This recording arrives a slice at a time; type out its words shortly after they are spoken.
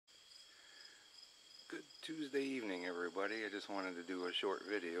Tuesday evening, everybody. I just wanted to do a short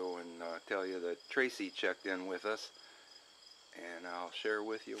video and tell you that Tracy checked in with us, and I'll share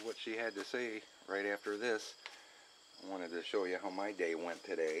with you what she had to say right after this. I wanted to show you how my day went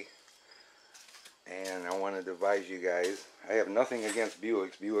today, and I wanted to advise you guys, I have nothing against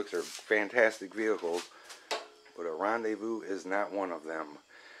Buicks. Buicks are fantastic vehicles, but a Rendezvous is not one of them.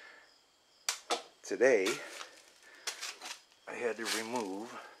 Today I had to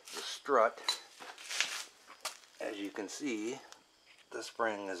remove the strut. As you can see, the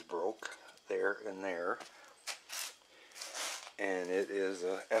spring is broke there and there, and it is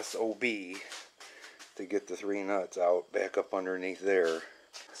a SOB to get the 3 nuts out back up underneath there.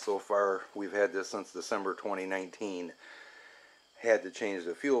 So far we've had this since December 2019. Had to change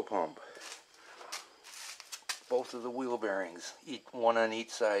the fuel pump, both of the wheel bearings, one on each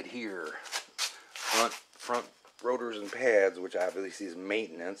side here, front rotors and pads, which obviously is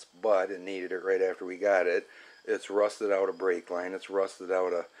maintenance, but it needed it right after we got it. It's rusted out a brake line. It's rusted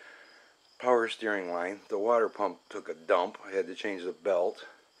out a power steering line. The water pump took a dump. I had to change the belt.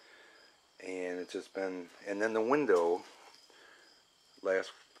 And it's just been... And then the window,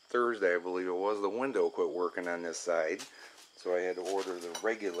 last Thursday I believe it was, the window quit working on this side. So I had to order the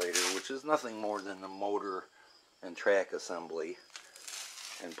regulator, which is nothing more than the motor and track assembly,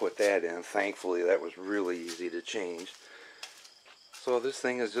 and put that in. Thankfully that was really easy to change. So this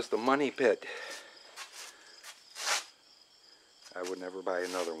thing is just a money pit. I would never buy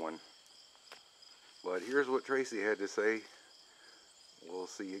another one. But here's what Tracy had to say. We'll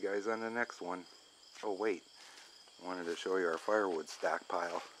see you guys on the next one. Oh wait, I wanted to show you our firewood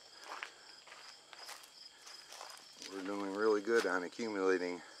stockpile. We're doing really good on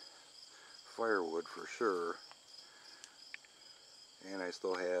accumulating firewood for sure. And I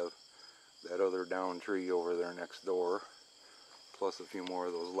still have that other down tree over there next door, plus a few more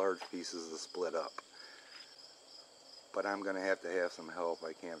of those large pieces to split up. But I'm going to have some help.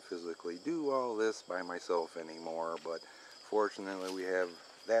 I can't physically do all this by myself anymore, but fortunately we have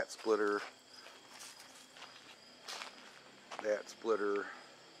that splitter,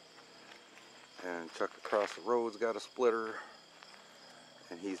 and Chuck across the road's got a splitter,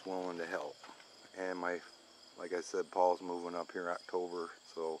 and he's willing to help. And like I said, Paul's moving up here in October,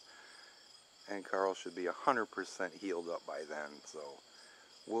 so, and Carl should be 100% healed up by then, so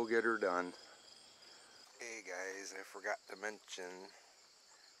we'll get her done. Hey guys, I forgot to mention,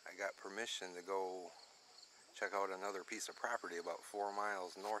 I got permission to go check out another piece of property about 4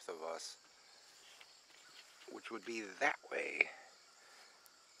 miles north of us, which would be that way.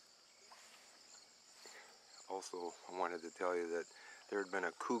 Also, I wanted to tell you that there had been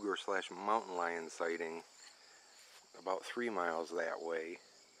a cougar / mountain lion sighting about 3 miles that way.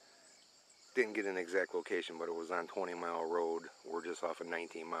 Didn't get an exact location, but it was on 20 Mile Road. We're just off a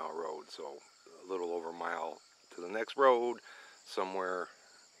 19 Mile Road, so a little over a mile to the next road, somewhere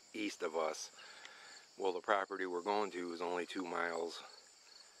east of us. Well, the property we're going to is only 2 miles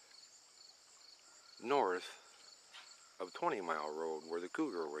north of 20 Mile Road, where the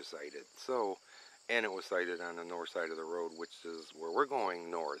cougar was sighted. So, and it was sighted on the north side of the road, which is where we're going,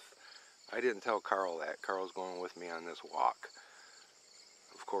 north. I didn't tell Carl that. Carl's going with me on this walk.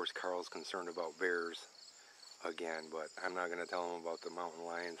 Of course, Carl's concerned about bears again, but I'm not going to tell him about the mountain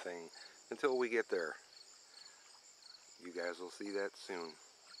lion thing until we get there. You guys will see that soon.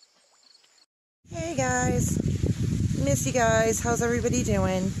 Hey guys, miss you guys. How's everybody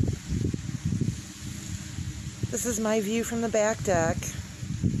doing? This is my view from the back deck.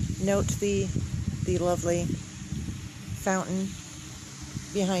 Note the lovely fountain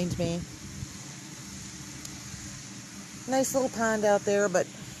behind me. Nice little pond out there, but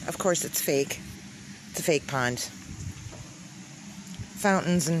of course it's fake. It's a fake pond.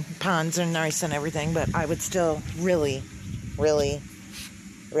 Fountains and ponds are nice and everything, but I would still really, really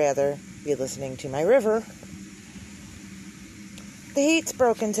rather be listening to my river. The heat's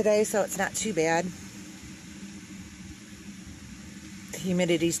broken today, so it's not too bad. The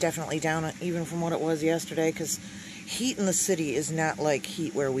humidity's definitely down, even from what it was yesterday, because heat in the city is not like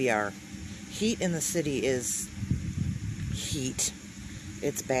heat where we are. Heat in the city is heat.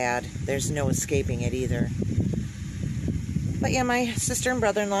 It's bad. There's no escaping it either. But yeah, my sister and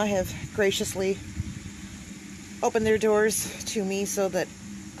brother-in-law have graciously opened their doors to me so that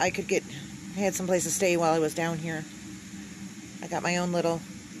I could had some place to stay while I was down here. I got my own little,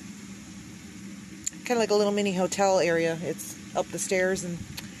 kind of like a little mini hotel area. It's up the stairs, and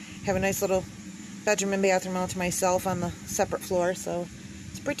have a nice little bedroom and bathroom all to myself on the separate floor, so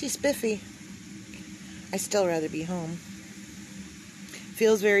it's pretty spiffy. I still rather be home.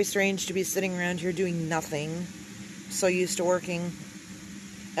 Feels very strange to be sitting around here doing nothing. So used to working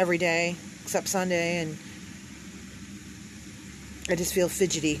every day except Sunday and I just feel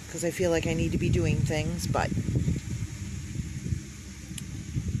fidgety because I feel like I need to be doing things, but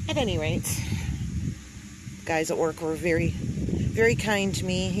at any rate, guys at work were very, very kind to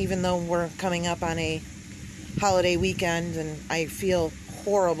me, even though we're coming up on a holiday weekend, and I feel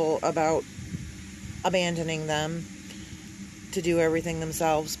horrible about abandoning them to do everything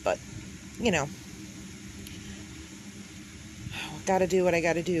themselves, but, you know, gotta do what I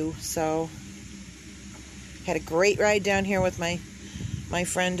gotta do. So, had a great ride down here with my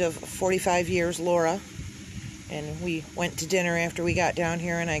friend of 45 years, Laura, and we went to dinner after we got down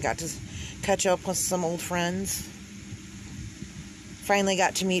here, and I got to catch up with some old friends. Finally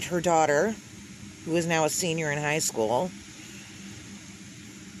got to meet her daughter, who is now a senior in high school.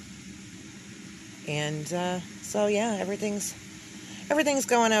 And so yeah, everything's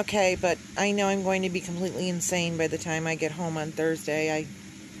going okay, but I know I'm going to be completely insane by the time I get home on Thursday.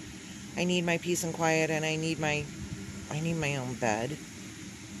 I need my peace and quiet, and I need my own bed,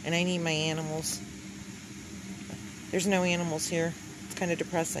 and I need my animals. There's no animals here. It's kind of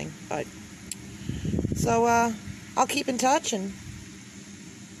depressing, but so I'll keep in touch, and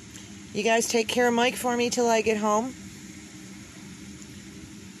you guys take care of Mike for me till I get home,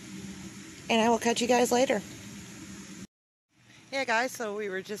 and I will catch you guys later. Yeah, guys, so we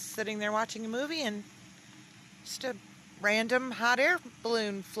were just sitting there watching a movie, and just a random hot air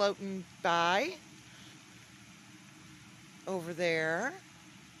balloon floating by over there.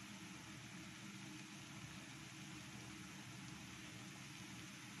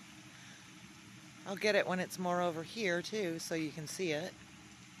 I'll get it when it's more over here too, so you can see it.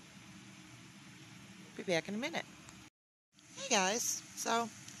 Be back in a minute. Hey guys, so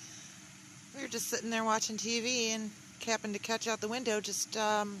we were just sitting there watching TV and happened to catch out the window just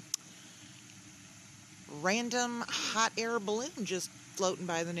random hot air balloon just floating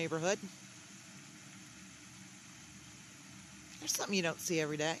by the neighborhood. There's something you don't see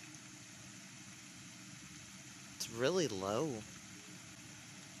every day. It's really low.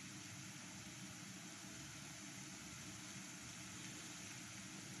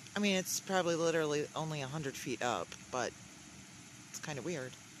 I mean, it's probably literally only 100 feet up, but it's kind of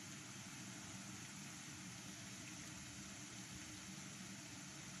weird.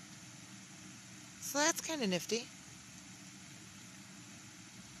 So that's kind of nifty.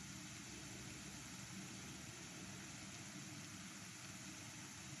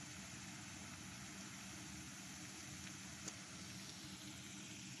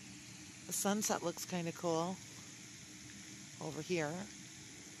 The sunset looks kind of cool over here.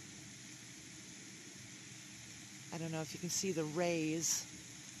 I don't know if you can see the rays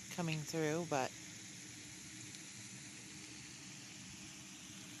coming through, but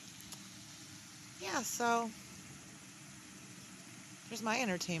yeah, so there's my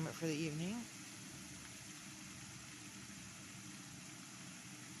entertainment for the evening.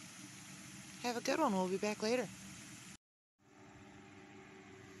 Have a good one. We'll be back later.